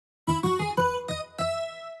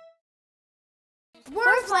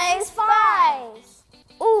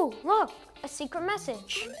secret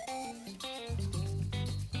message.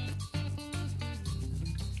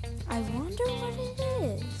 I wonder what it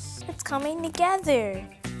is. It's coming together.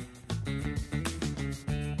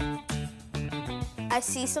 I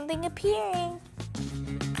see something appearing.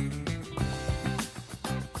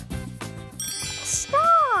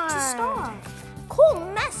 Star! It's a star.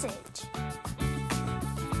 Cool message.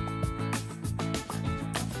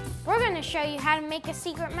 We're going to show you how to make a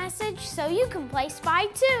secret message so you can play spy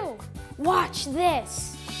too. Watch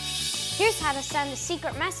this. Here's how to send a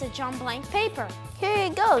secret message on blank paper. Here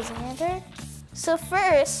it goes, Xander. So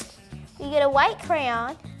first, we get a white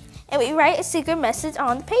crayon and we write a secret message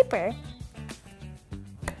on the paper.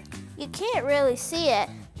 You can't really see it,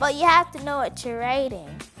 but you have to know what you're writing.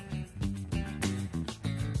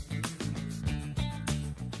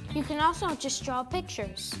 You can also just draw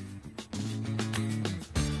pictures.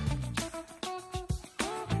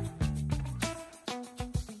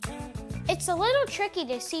 It's a little tricky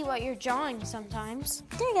to see what you're drawing sometimes.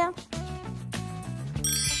 There you go.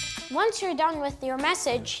 Once you're done with your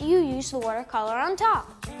message, you use the watercolor on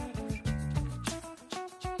top.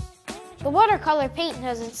 The watercolor paint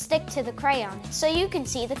doesn't stick to the crayon, so you can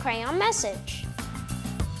see the crayon message.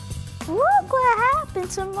 Look what happened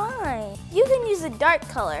to mine. You can use a dark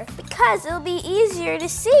color because it'll be easier to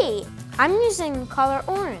see. I'm using the color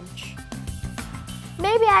orange.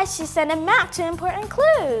 Maybe I should send a map to important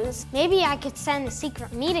clues. Maybe I could send a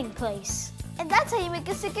secret meeting place. And that's how you make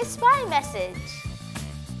a secret spy message.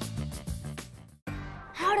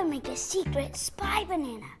 How to make a secret spy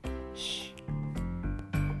banana. Shh.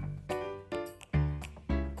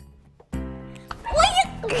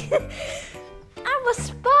 I'm a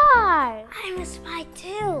spy. I'm a spy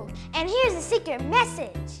too. And here's a secret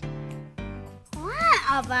message. What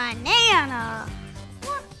a banana.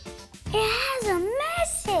 What? It has a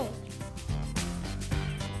message.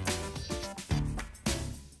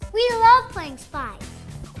 We love playing spies.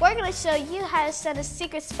 We're going to show you how to send a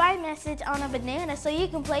secret spy message on a banana so you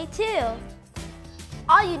can play too.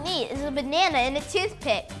 All you need is a banana and a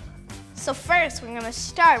toothpick. So first, we're going to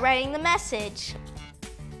start writing the message.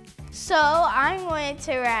 So I'm going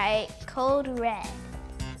to write code red.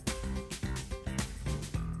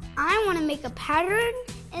 I want to make a pattern,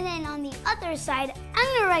 and then on the other side, I'm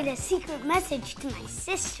going to write a secret message to my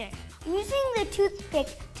sister. I'm using the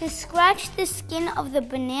toothpick to scratch the skin of the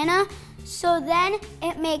banana, so then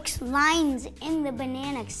it makes lines in the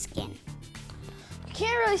banana skin. You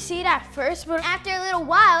can't really see it at first, but after a little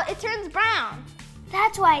while, it turns brown.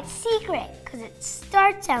 That's why it's secret, because it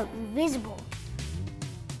starts out invisible.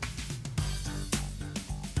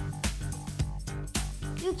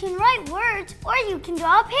 You can write words or you can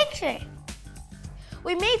draw a picture.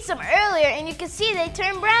 We made some earlier and you can see they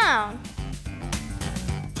turn brown.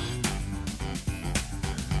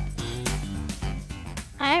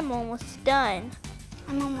 I'm almost done.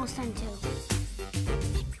 I'm almost done too.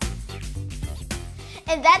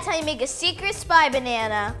 And that's how you make a secret spy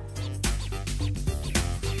banana.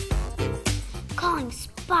 Calling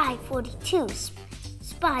Spy 42.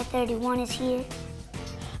 Spy 31 is here.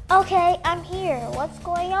 Okay, I'm here. What's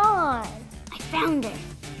going on? I found her.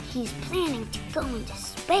 He's planning to go into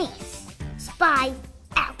space. Spy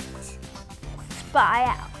out. Spy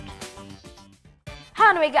out.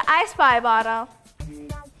 How to make an I Spy bottle.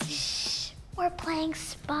 Shh, we're playing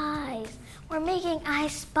spies. We're making I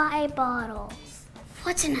Spy bottles.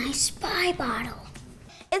 What's an I Spy bottle?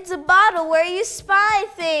 It's a bottle where you spy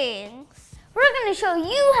things. We're going to show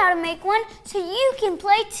you how to make one so you can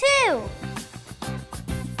play too.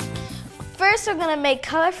 First, we're going to make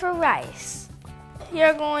colorful rice.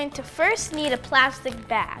 You're going to first need a plastic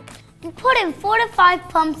bag. And put in 4 to 5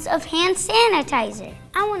 pumps of hand sanitizer.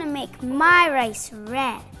 I want to make my rice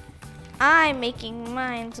red. I'm making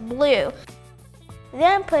mine blue.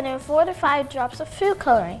 Then put in 4 to 5 drops of food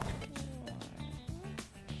coloring.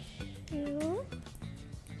 2,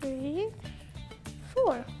 3,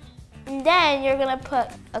 4. And then you're going to put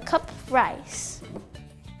a cup of rice.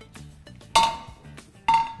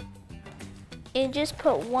 And just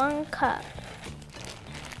put 1 cup.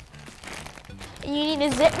 You need to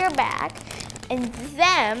zip your bag, and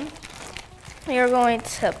then you're going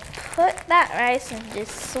to put that rice and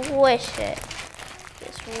just swish it.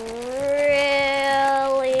 Just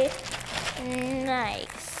really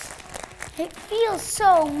nice. It feels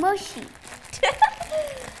so mushy.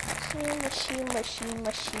 Mushy, mushy,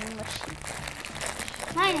 mushy, mushy.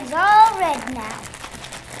 Mine is all red now.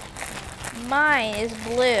 Mine is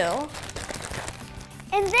blue.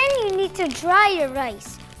 And then you need to dry your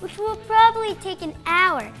rice, which will probably take an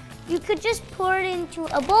hour. You could just pour it into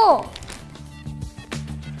a bowl.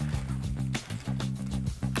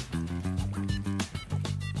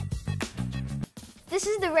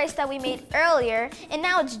 This is the rice that we made earlier, and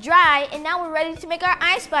now it's dry, and now we're ready to make our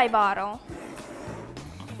I Spy bottle.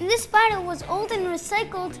 And this bottle was old and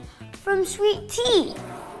recycled from sweet tea.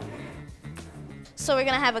 So we're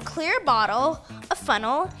gonna have a clear bottle, a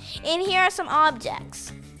funnel, and here are some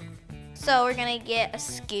objects. So we're gonna get a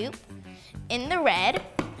scoop in the red.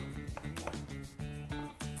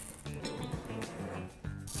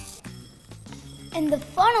 And the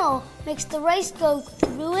funnel makes the rice go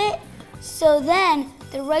through it, so then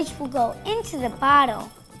the rice will go into the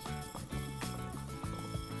bottle.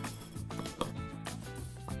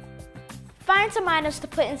 Find some items to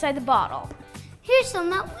put inside the bottle. Here's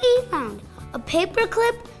some that we found. A paper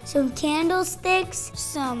clip, some candlesticks,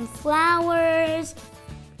 some flowers.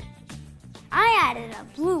 I added a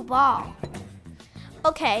blue ball.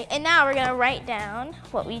 Okay, and now we're gonna write down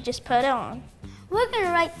what we just put on. We're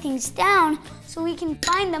gonna write things down so we can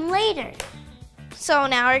find them later. So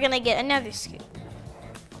now we're gonna get another scoop.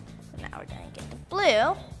 Now we're gonna get the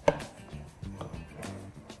blue.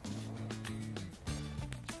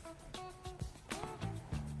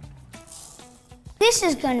 This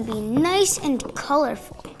is gonna be nice and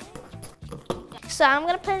colorful. So I'm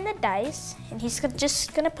gonna put in the dice, and he's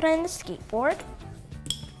just gonna put in the skateboard.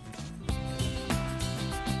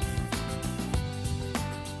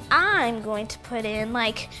 I'm going to put in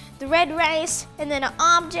like the red rice, and then an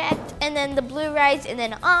object, and then the blue rice, and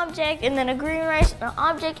then an object, and then a green rice, and an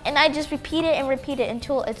object, and I just repeat it and repeat it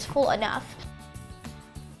until it's full enough.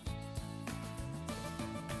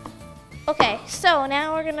 Okay, so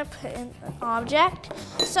now we're gonna put in an object.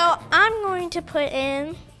 So I'm going to put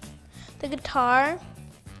in the guitar,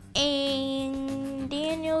 and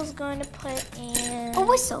Daniel's going to put in A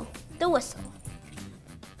whistle. the whistle.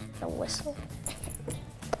 The whistle.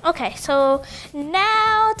 Okay, so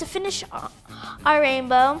now to finish our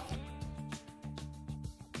rainbow.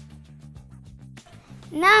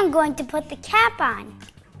 Now I'm going to put the cap on.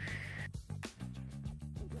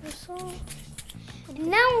 Whistle.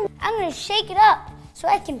 Now I'm gonna shake it up so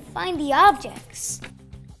I can find the objects.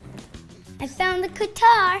 I found the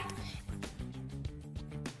guitar.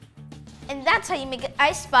 And that's how you make an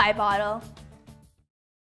I Spy bottle.